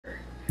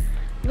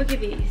Look at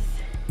these.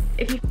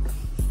 If you,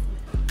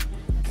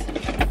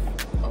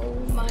 oh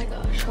my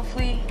gosh,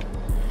 hopefully,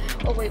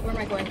 oh wait, where am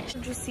I going?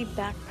 Did you see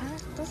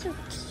backpack? Those are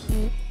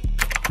cute.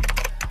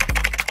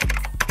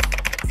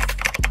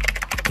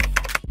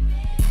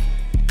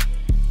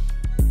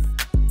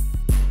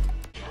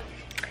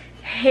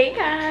 Hey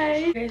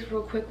guys,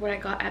 real quick, what I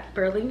got at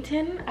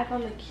Burlington. I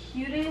found the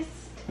cutest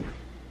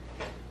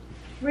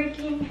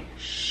freaking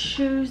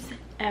shoes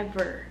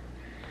ever.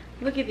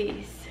 Look at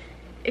these.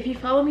 If you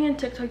follow me on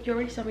TikTok, you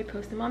already saw me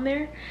post them on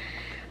there.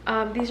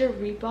 These are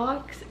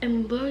Reeboks,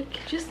 and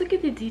just look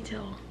at the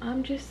detail.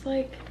 I'm just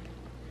like,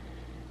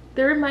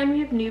 they remind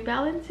me of New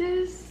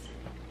Balances,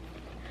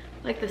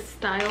 like the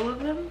style of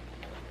them.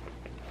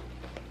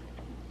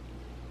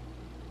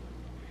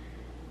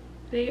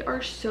 They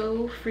are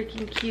so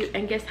freaking cute,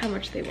 and guess how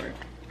much they were?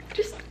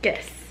 Just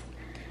guess.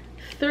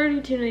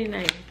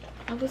 $32.99.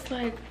 I was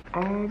like,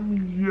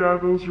 yeah,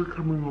 those are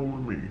coming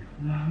home with me.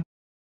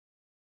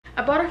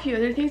 I bought a few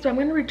other things, but I'm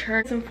gonna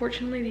return.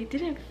 Unfortunately, they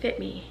didn't fit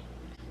me.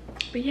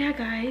 But yeah,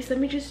 guys, let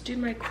me just do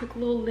my quick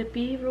little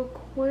lippy real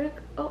quick.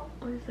 Oh,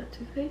 what is that,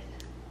 toothpaste?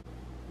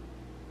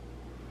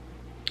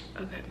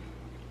 Okay.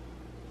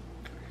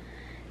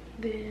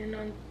 Then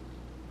on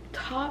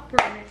top,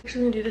 I'm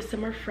actually gonna do the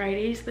Summer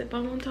Fridays lip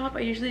balm on top.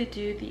 I usually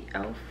do the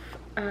e.l.f.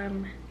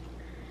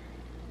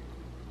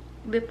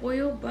 Lip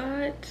oil,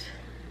 but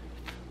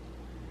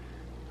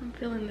I'm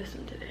feeling this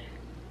one today.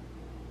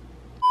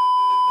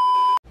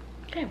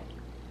 Okay,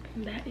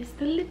 and that is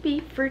the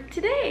lippy for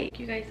today.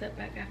 You guys up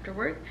back after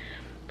work,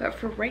 but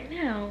for right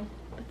now,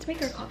 let's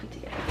make our coffee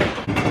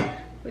together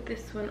with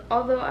this one.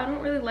 Although I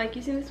don't really like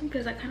using this one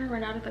because I kind of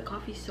run out of the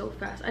coffee so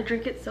fast. I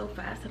drink it so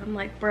fast and I'm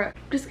like, bruh,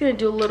 I'm just gonna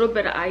do a little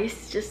bit of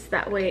ice, just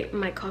that way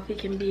my coffee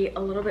can be a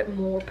little bit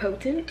more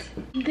potent.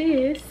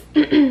 This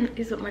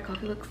is what my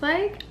coffee looks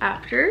like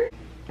after.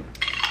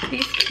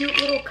 These cute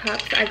little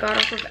cups I got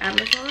off of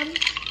Amazon.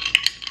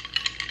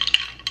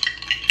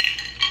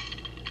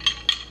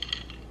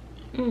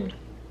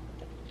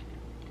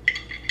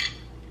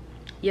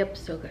 Yep,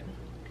 so good.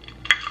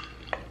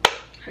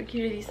 How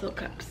cute are these little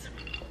cups?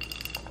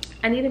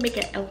 I need to make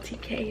an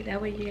LTK,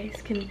 that way you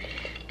guys can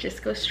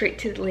just go straight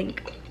to the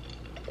link.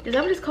 Is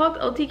that what it's called,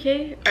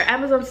 LTK? Or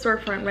Amazon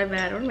storefront, my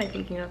bad. What am I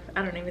thinking of?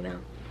 I don't even know.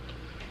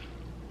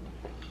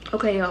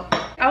 Okay, y'all,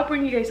 I'll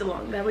bring you guys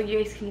along. That way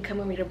you guys can come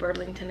with me to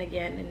Burlington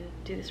again and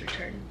do this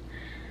return.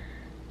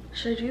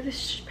 Should I do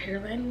this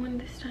Pearland one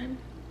this time?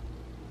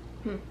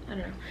 I don't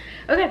know.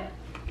 Okay,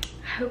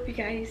 I hope you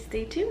guys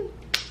stay tuned.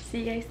 See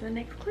you guys in the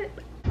next clip.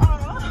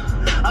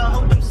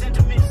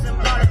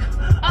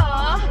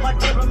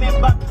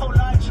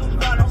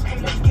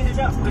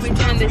 Let me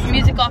turn this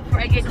music off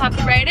before I get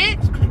copyrighted.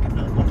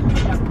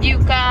 You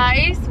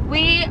guys,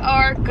 we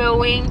are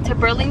going to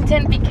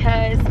Burlington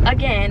because,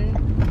 again,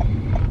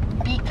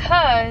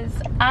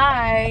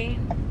 I,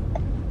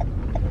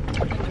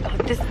 oh my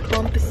god, this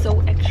bump is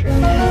so extra.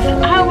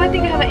 Oh, I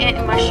think I have an ant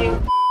in my shoe.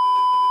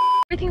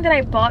 Everything that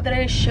I bought that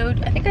I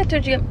showed, I think I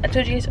told you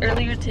guys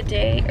earlier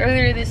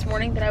this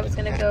morning that I was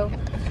gonna go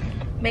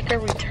make a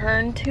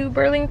return to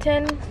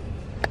Burlington.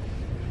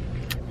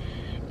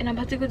 And I'm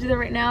about to go do that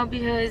right now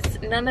because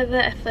none of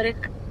the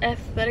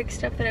athletic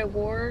stuff that I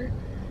wore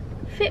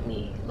fit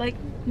me, like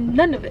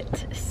none of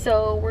it.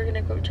 So we're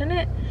gonna go return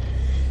it,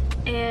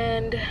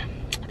 and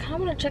I kind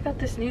of want to check out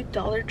this new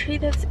Dollar Tree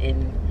that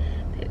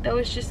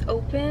was just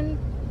open.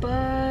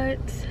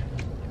 But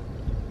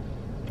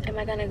am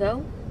I gonna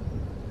go?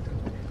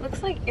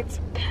 Looks like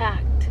it's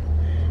packed.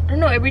 I don't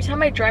know, every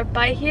time I drive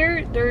by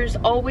here there's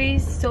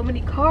always so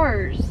many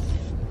cars.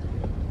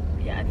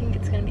 Yeah, I think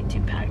it's gonna be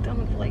too packed. I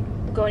don't feel like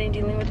going and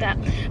dealing with that.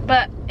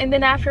 But and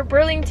then after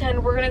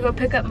Burlington, we're gonna go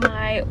pick up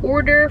my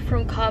order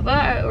from Kava.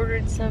 I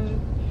ordered some,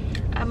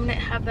 I'm gonna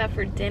have that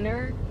for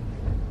dinner,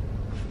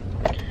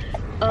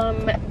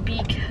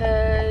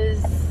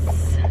 because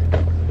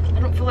I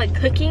don't feel like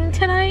cooking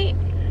tonight,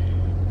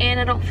 and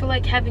I don't feel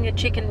like having a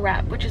chicken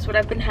wrap, which is what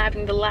I've been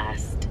having the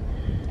last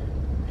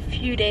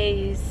few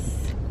days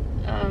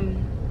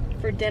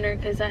for dinner,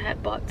 because I had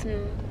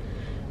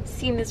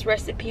seen this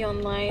recipe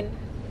online,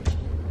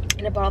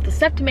 and I bought all the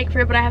stuff to make for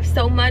it, but I have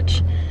so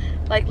much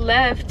like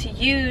left to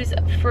use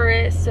for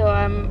it, so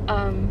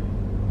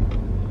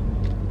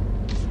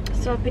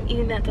so I've been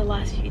eating that the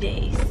last few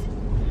days.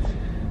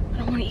 I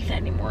don't want to eat that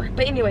anymore.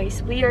 But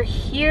anyways, we are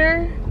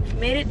here,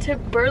 made it to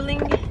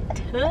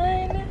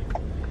Burlington.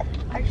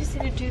 I just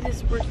need to do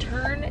this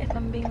return, if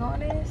I'm being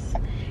honest.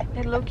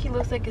 It low-key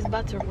looks like it's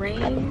about to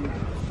rain,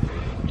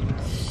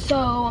 so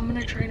I'm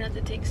gonna try not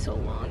to take so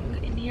long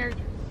in here.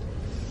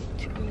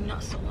 I mean,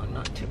 not so long,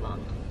 not too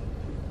long.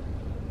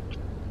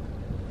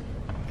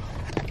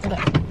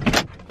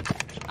 But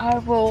I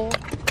will,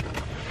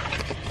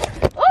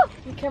 oh,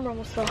 my camera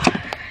almost fell.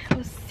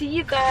 I'll see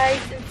you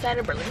guys inside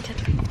of Burlington.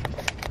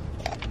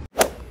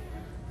 Oh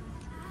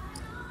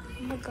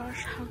my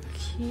gosh, how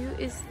cute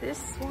is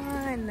this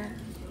one? It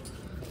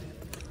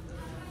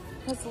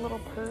has a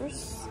little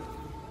purse.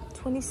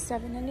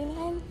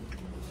 $27.99.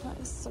 That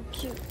is so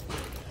cute.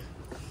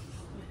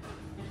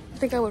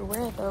 think I would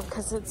wear it though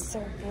because it's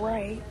so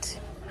bright.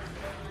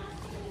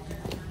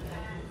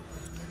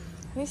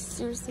 They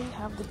seriously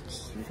have the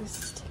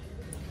cutest.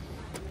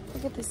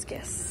 Look at this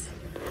guess.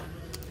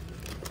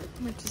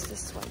 How much is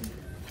this one?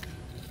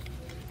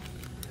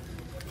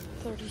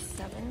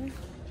 37.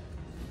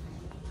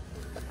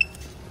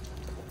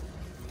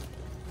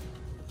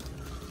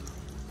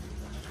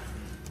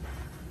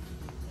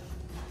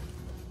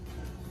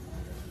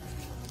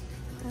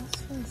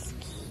 This one's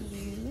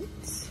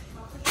cute.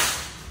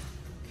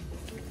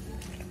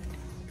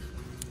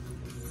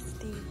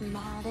 Steve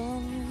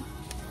Madden.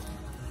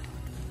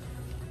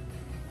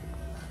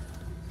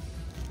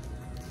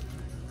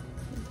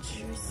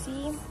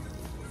 Juicy.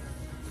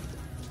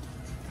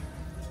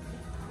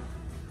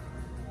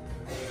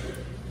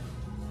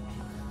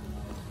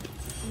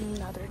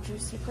 Another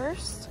Juicy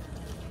purse.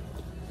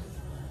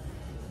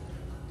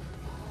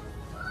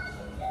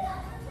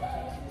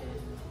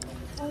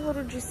 A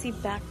little Juicy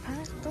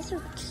backpack. Those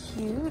are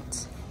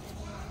cute.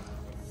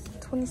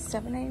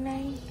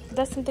 $27.99.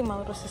 That's something my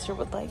little sister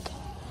would like.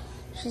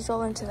 She's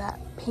all into that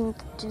pink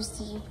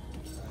Juicy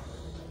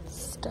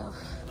stuff.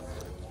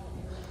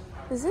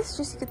 Is this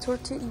Juicy Couture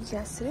too?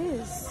 Yes, it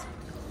is.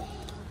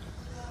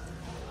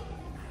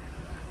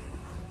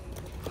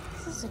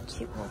 This is a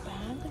cute little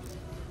bag.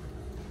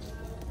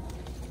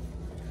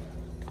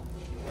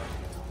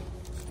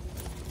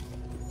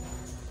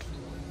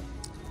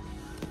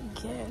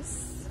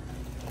 Yes.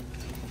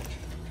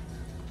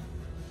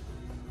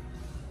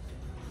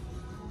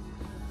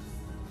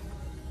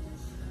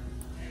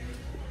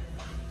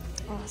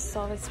 Oh, I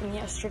saw this one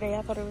yesterday.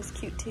 I thought it was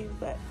cute too,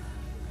 but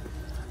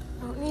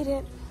don't need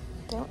it.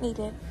 Don't need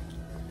it.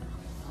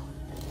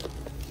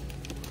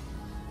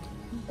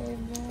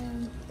 And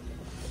then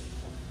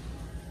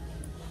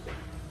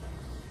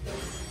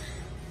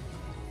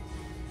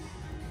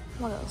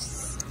what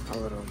else? A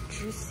little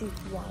Juicy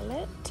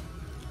wallet.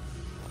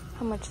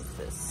 How much is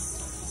this?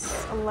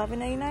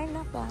 $11.99,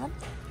 not bad.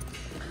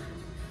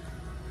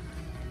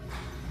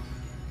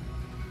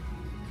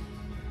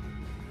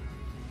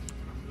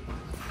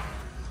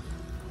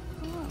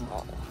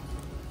 Oh.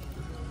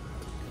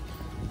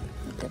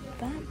 Look at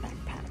that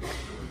backpack.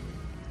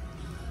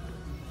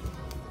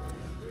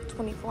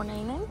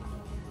 $24.99.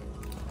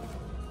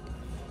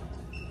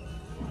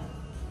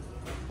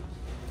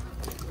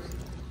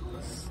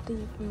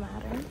 Steve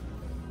Madden.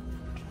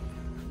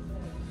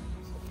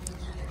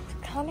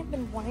 Kind of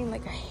been wanting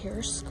like a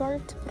hair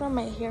scarf to put on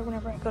my hair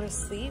whenever I go to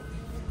sleep.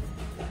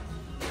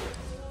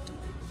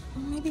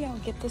 Maybe I'll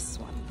get this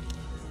one.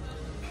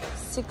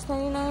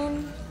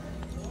 $6.99.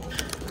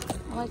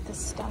 I like the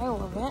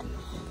style of it.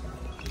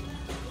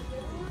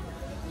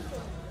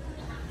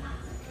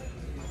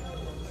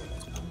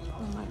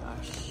 Oh my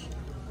gosh.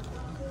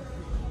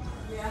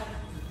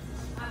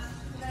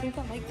 I think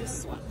I like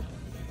this one.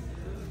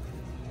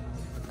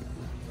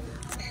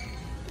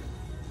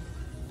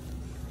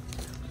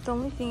 The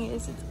only thing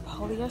is it's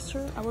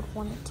polyester. I would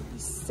want it to be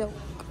silk.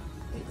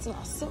 It's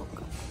not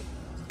silk.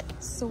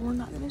 So we're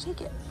not gonna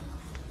take it.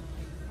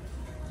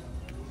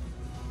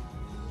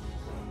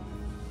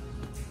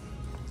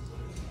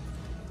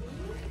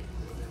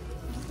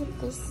 Look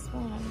at this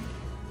one.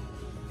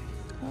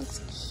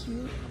 That's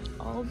cute.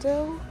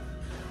 Aldo.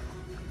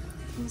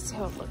 Let me see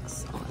how it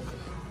looks on.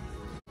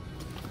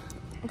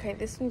 Okay,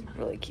 this one's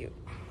really cute.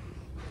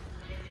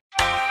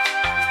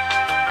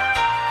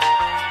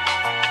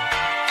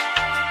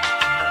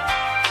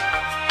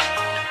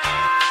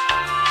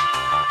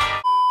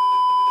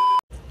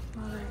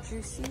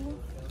 Juicy.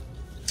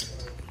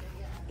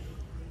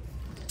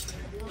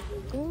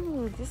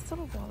 Ooh, this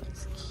little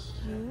wallet's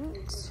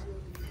cute.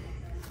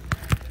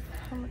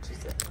 How much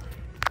is it?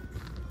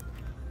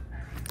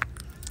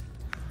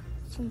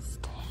 This one's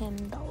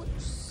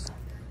 $10.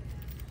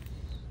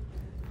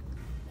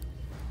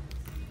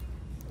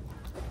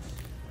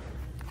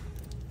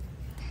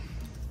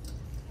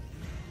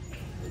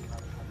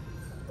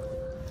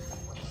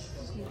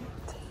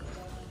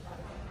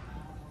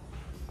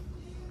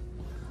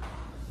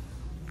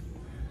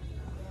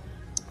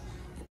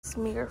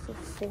 Mirror for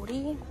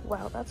 $40.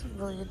 Wow, that's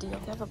really a deal.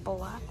 They have a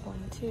black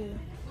one too.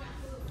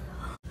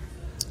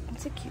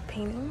 It's a cute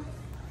painting.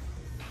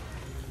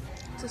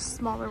 It's a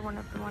smaller one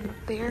of the one up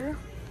there.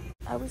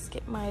 I always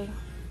get my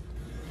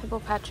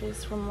pimple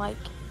patches from like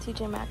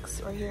TJ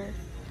Maxx or here.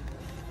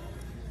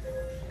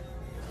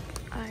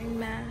 Eye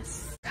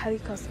mask.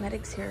 Kylie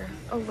Cosmetics here.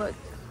 Oh look.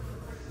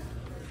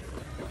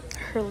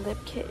 Her lip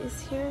kit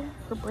is here.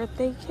 Her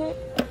birthday kit.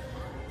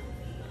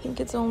 I think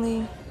it's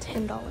only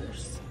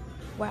 $10.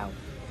 Wow.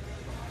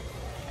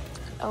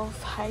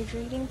 Elf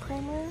hydrating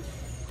primer.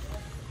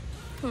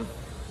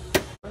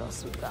 What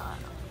else we got?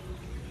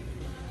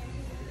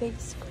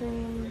 Face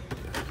cream.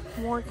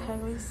 More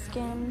Kylie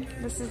Skin.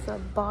 This is a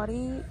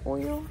body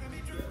oil.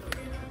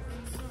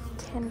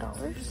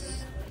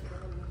 $10.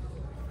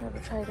 Never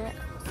tried it.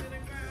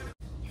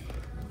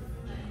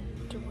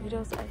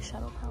 Doritos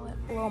eyeshadow palette.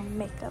 A little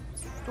makeup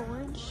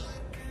storage.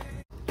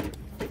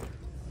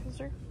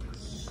 Those are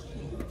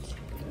cute.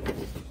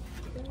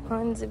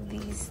 Tons of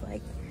these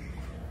like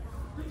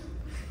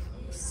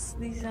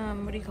these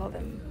what do you call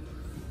them?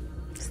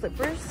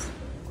 Slippers.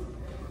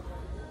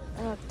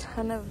 And a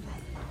ton of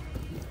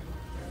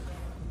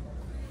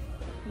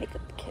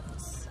makeup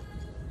kits.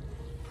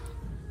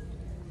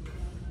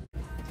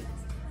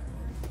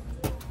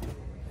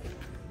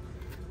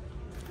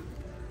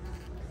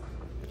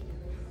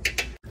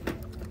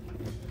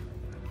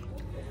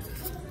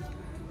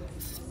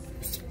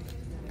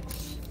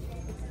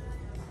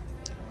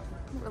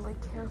 I don't really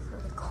care for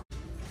the clothes.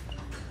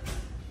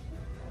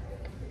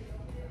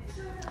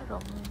 I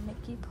don't need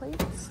Mickey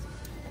plates.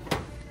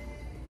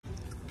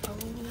 Oh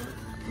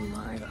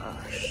my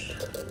gosh.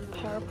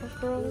 Powerpuff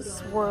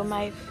Girls were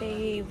my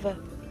fave.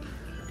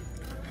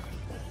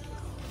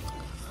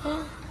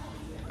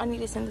 I need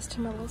to send this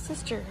to my little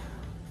sister.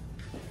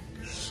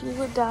 She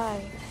would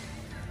die.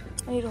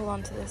 I need to hold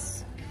on to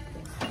this.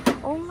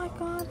 Oh my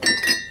god.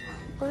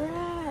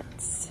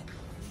 Rats.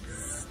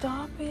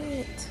 Stop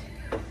it.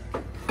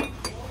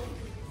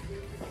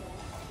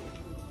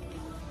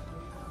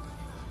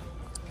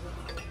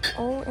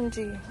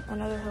 OMG,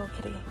 another Hello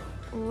Kitty.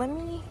 Let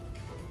me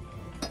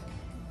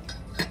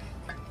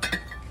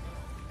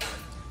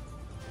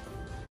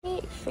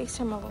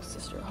FaceTime my little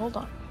sister. Hold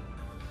on.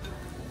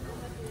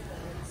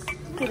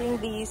 Getting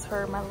these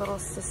for my little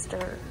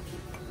sister.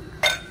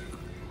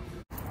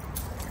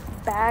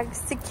 Bag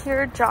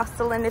secured,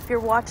 Jocelyn, if you're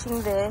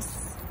watching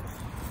this.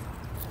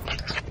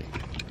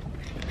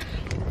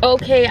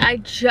 Okay, I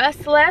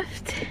just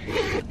left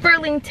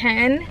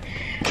Burlington.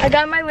 I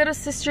got my little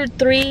sister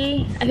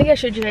 3. I think I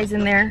showed you guys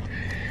in there.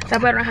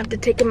 That way I don't have to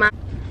take them out.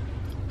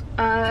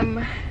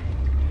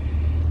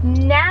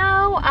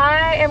 Now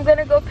I am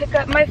gonna go pick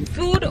up my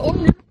food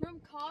order from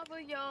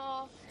Kava,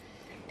 y'all.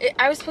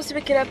 I was supposed to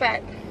pick it up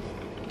at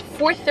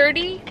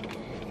 4:30.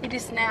 It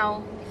is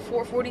now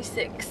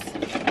 4:46.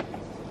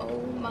 Oh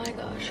my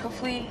gosh,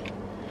 hopefully.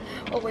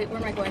 Oh wait, where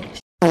am I going?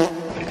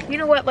 You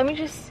know what,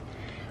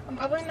 I'm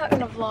probably not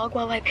gonna vlog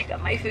while I pick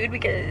up my food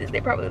because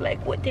they're probably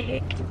like, what the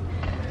heck?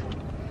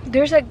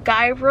 There's a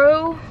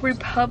Gyro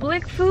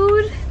Republic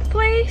food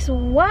place?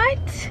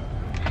 What?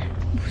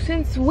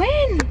 Since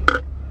when?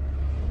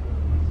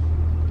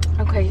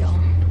 Okay, y'all.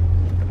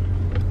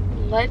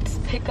 Let's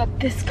pick up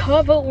this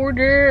Kava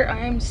order. I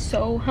am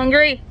so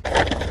hungry.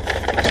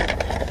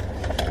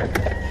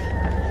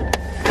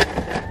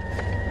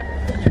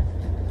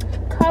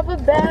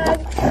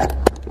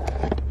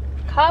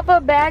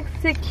 Kava bag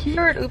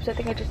secured. Oops, I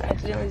think I just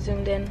accidentally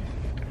zoomed in.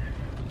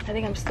 I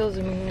think I'm still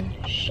zooming in.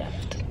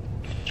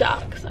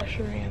 Shucks, I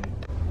sure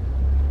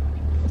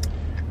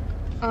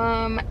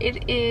am.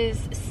 It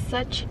is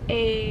such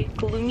a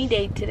gloomy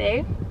day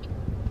today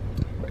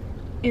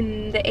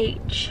in the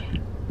H.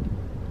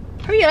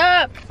 Hurry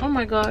up! Oh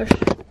my gosh.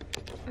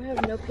 I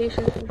have no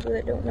patience with people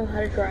that don't know how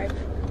to drive.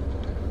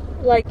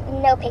 Like,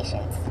 no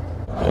patience.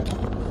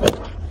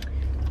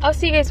 I'll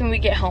see you guys when we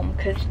get home,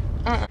 cause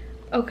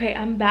Okay,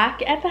 I'm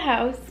back at the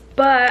house,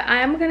 but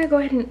I'm gonna go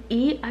ahead and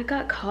eat. I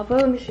got Kava.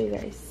 Let me show you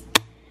guys.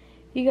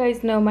 You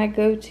guys know my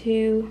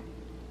go-to.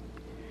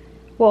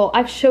 Well,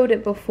 I've showed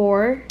it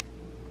before.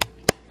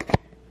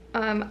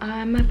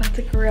 I'm about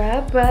to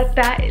grab, but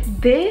let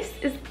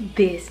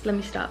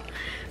me stop.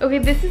 Okay,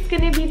 this is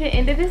gonna be the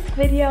end of this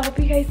video. I hope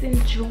you guys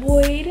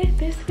enjoyed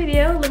this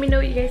video. Let me know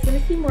what you guys want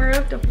to see more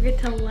of. Don't forget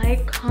to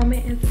like,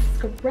 comment, and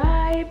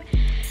subscribe.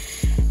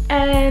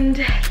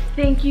 And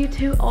thank you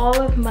to all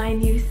of my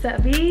new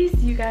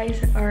subbies. You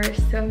guys are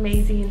so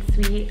amazing and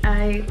sweet.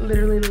 I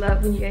literally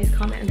love when you guys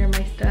comment under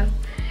my stuff.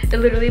 It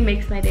literally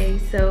makes my day.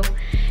 So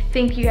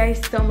thank you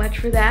guys so much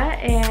for that.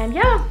 And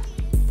yeah,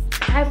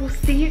 I will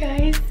see you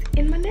guys